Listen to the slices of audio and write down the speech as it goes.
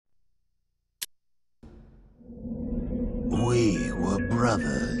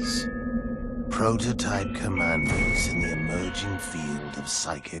brothers, prototype commandos in the emerging field of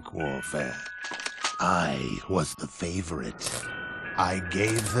psychic warfare. I was the favorite. I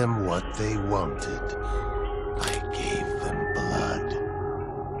gave them what they wanted. I gave them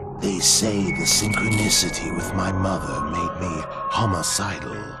blood. They say the synchronicity with my mother made me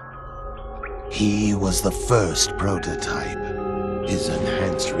homicidal. He was the first prototype. His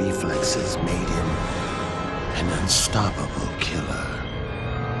enhanced reflexes made him an unstoppable killer.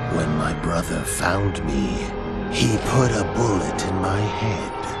 When my brother found me, he put a bullet in my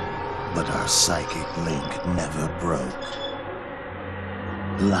head, but our psychic link never broke.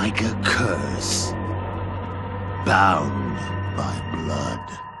 Like a curse, bound by blood.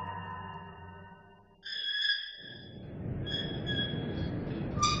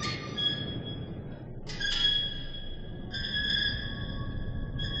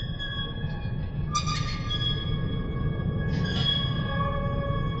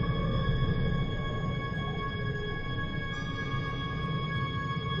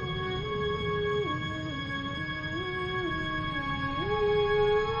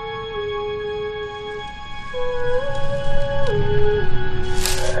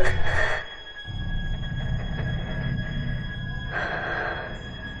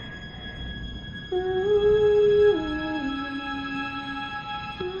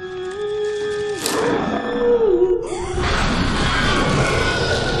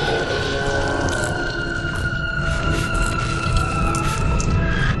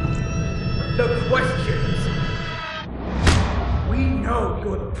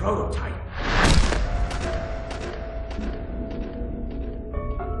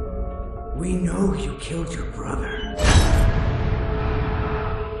 We know you killed your brother.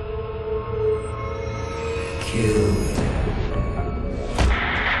 Kill him.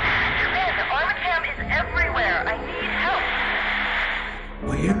 Armacam is everywhere. I need help.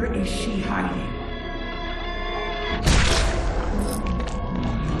 Where is she hiding?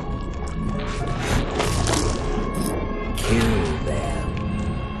 Kill them,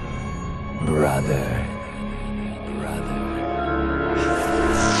 brother.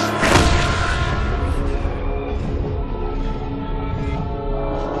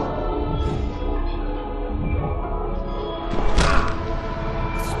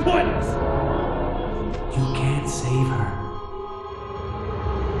 You can't save her.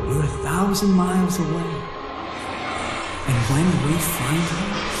 You're 1,000 miles away. And when we find her,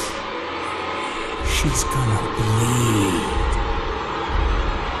 she's gonna bleed.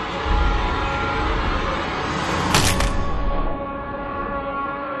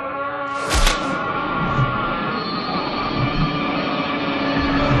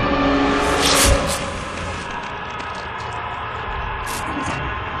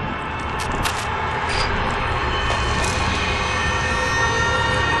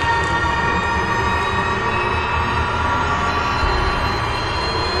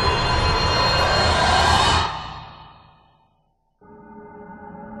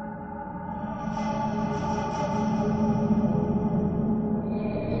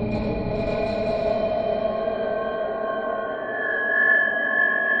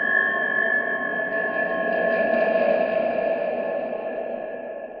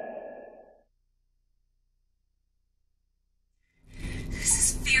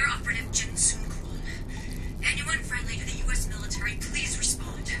 Anyone friendly to the U.S. military, please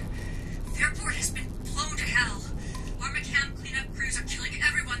respond. Fairport has been blown to hell. Armacam cleanup crews are killing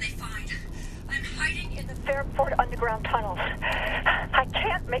everyone they find. I'm hiding in the Fairport underground tunnels. I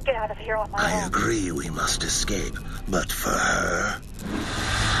can't make it out of here on my own. I agree we must escape, but for her...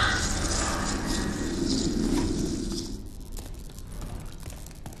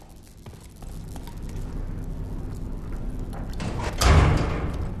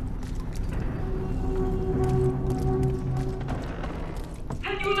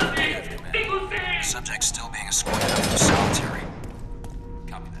 Subject still being escorted out from solitary.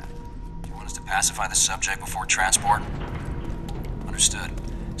 Copy that. Do you want us to pacify the subject before transport? Understood.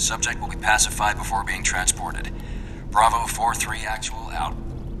 Subject will be pacified before being transported. Bravo 4-3 actual out.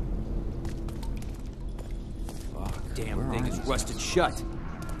 Fuck, damn thing is rusted shut.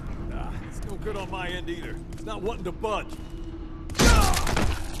 Nah, it's no good on my end either. It's not wanting to budge.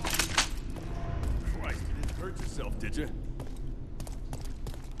 Christ, you didn't hurt yourself, did you?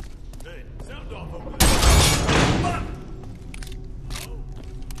 Hey, sound off over there.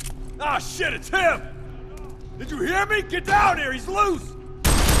 Ah, shit, it's him! Did you hear me? Get down here, he's loose!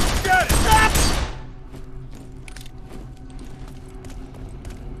 Get it!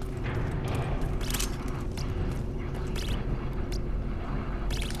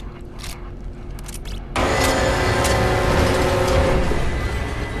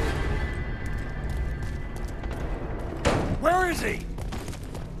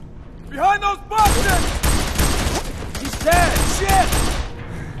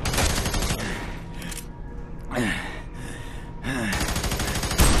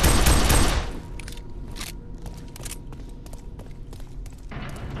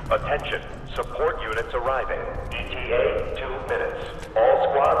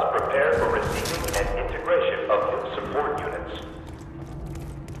 Pods prepare for receiving and integration of new support units.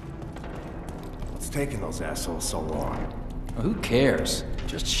 What's taking those assholes so long? Well, who cares?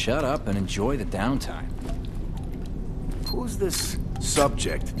 Just shut up and enjoy the downtime. Who's this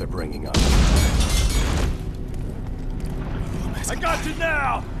subject they're bringing up? I got you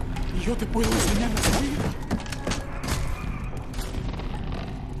now! Yo te puedo enseñar a salir.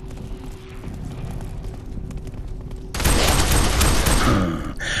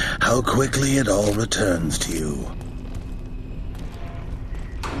 How quickly it all returns to you.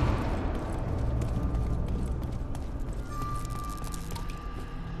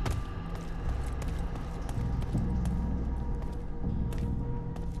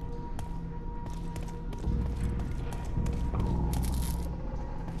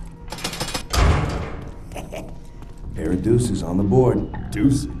 Pair of deuces on the board.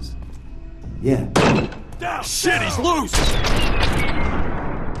 Deuces? Yeah. Down! Shit, he's loose!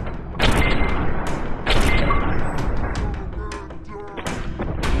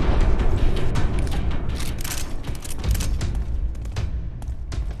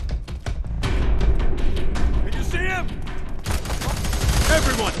 Can you see him?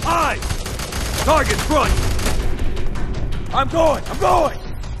 Everyone, eyes! Target front! I'm going!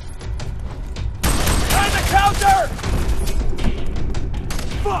 Behind the counter!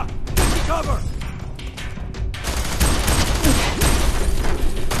 Fuck! Get the cover!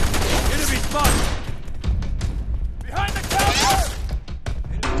 Enemy spotted! Behind the counter!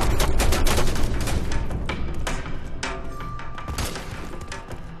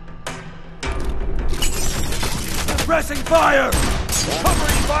 Pressing fire!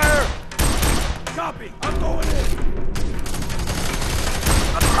 Covering fire! Copy! I'm going in!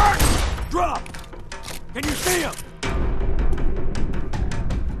 Drop! Can you see him?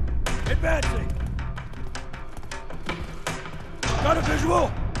 Advancing! Got a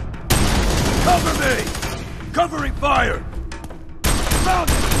visual? Cover me! Covering fire! Found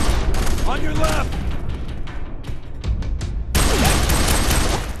it! On your left!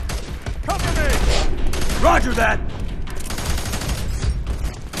 Cover me! Roger that!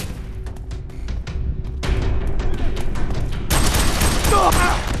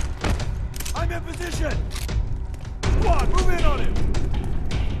 I'm in position! Squad, move in on him!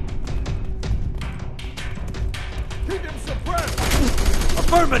 Keep him suppressed!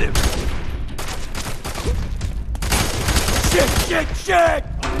 Affirmative! Shit!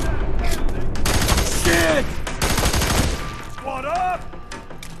 Squad up!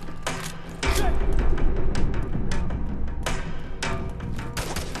 Shit!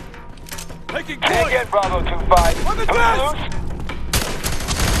 Taking point! Say again, Bravo 2-5. On the dress!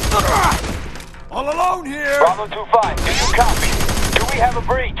 All alone here! Bravo 2-5, do you copy? Do we have a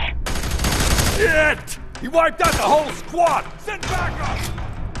breach? Shit! He wiped out the whole squad! Send backup!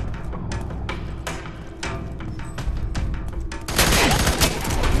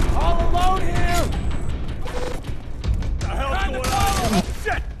 All alone here! What the hell's going on?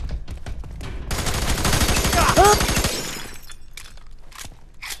 Shit!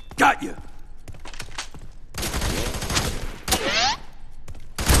 Got you!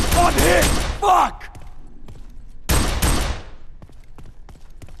 On hit! Fuck!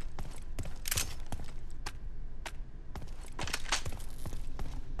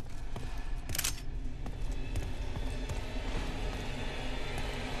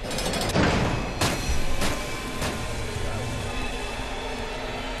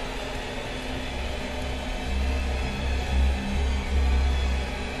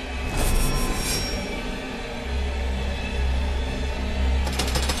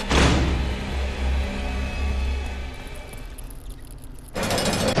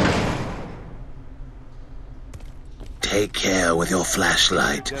 Take care with your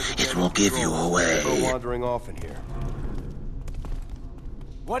flashlight. It will give you away. Wandering off in here.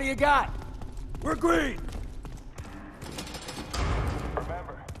 What do you got? We're green!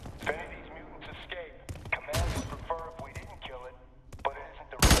 Remember, if any of these mutants escape, Command would prefer if we didn't kill it, but it isn't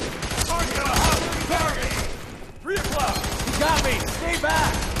the right. Target on a hostile target! 3 o'clock! You got me! Stay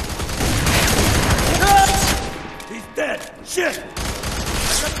back! He's dead! Shit! I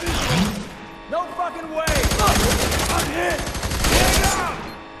got visual! No fucking way! I'm hit! Get out!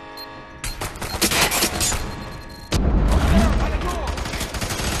 By the door!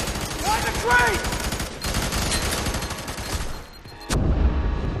 Behind the crate!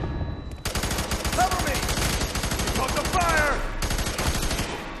 Cover me! You caught the fire!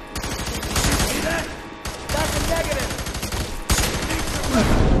 See that? That's a negative!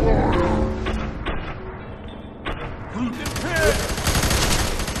 Disappear!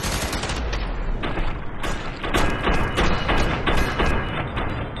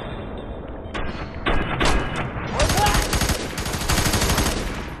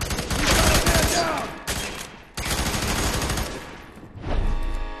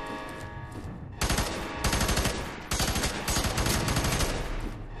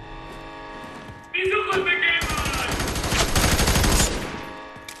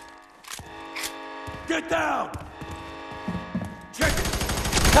 down! Check it!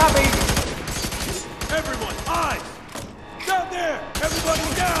 Copy! Everyone, eyes! Down there!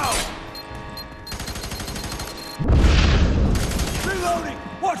 Everybody down! Reloading!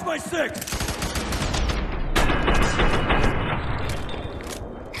 Watch my six!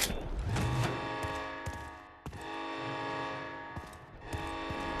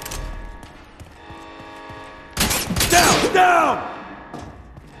 Down! Down!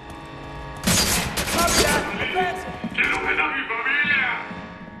 Copy that! Advancing!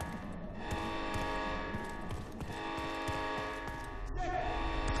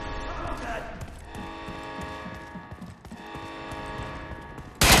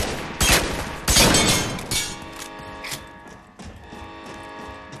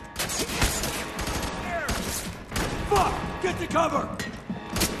 Fuck! Get to cover!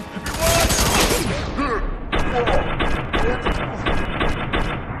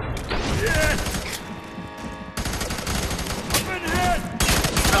 Shit! I've been hit!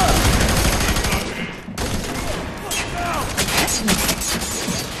 Look now!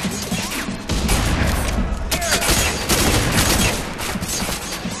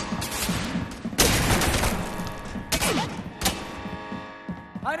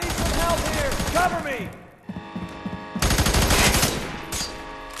 I need some help here! Cover me!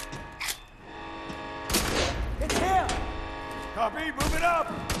 It's him! Copy, move it up!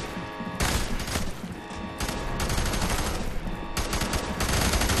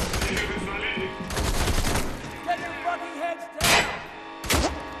 Get your fucking heads down!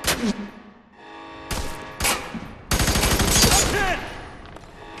 I'm hit!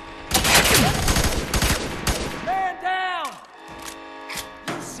 Man down!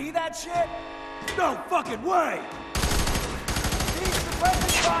 You see that shit? No fucking way! He's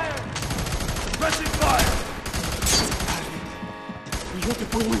suppressing fire! Pressing fire! Y yo te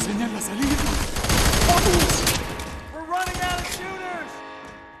puedo enseñar la salida. ¡Vamos! We're running out of shooters!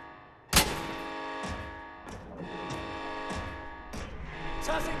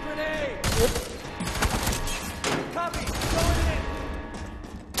 Tossing grenade! Copy! Going in!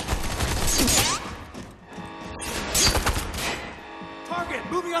 Target,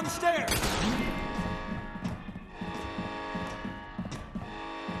 moving on the stairs!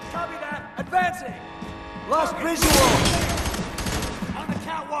 Copy that! Advancing! Lost visual! On the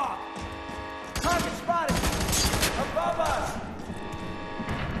catwalk! Target spotted! Above us!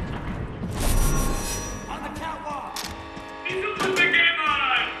 On the catwalk!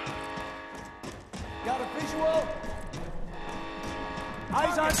 Got a visual?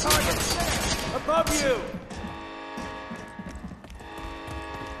 Eyes on target! Above you!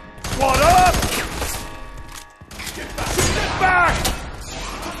 Squad up! Get back! Get back!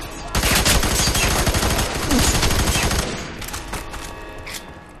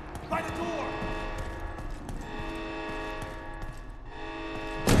 By the door!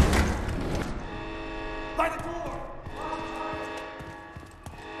 By the door!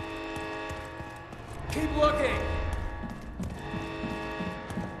 Keep looking!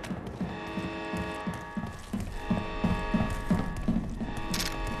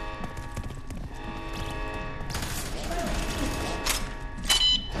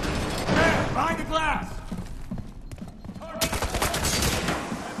 There, behind the glass!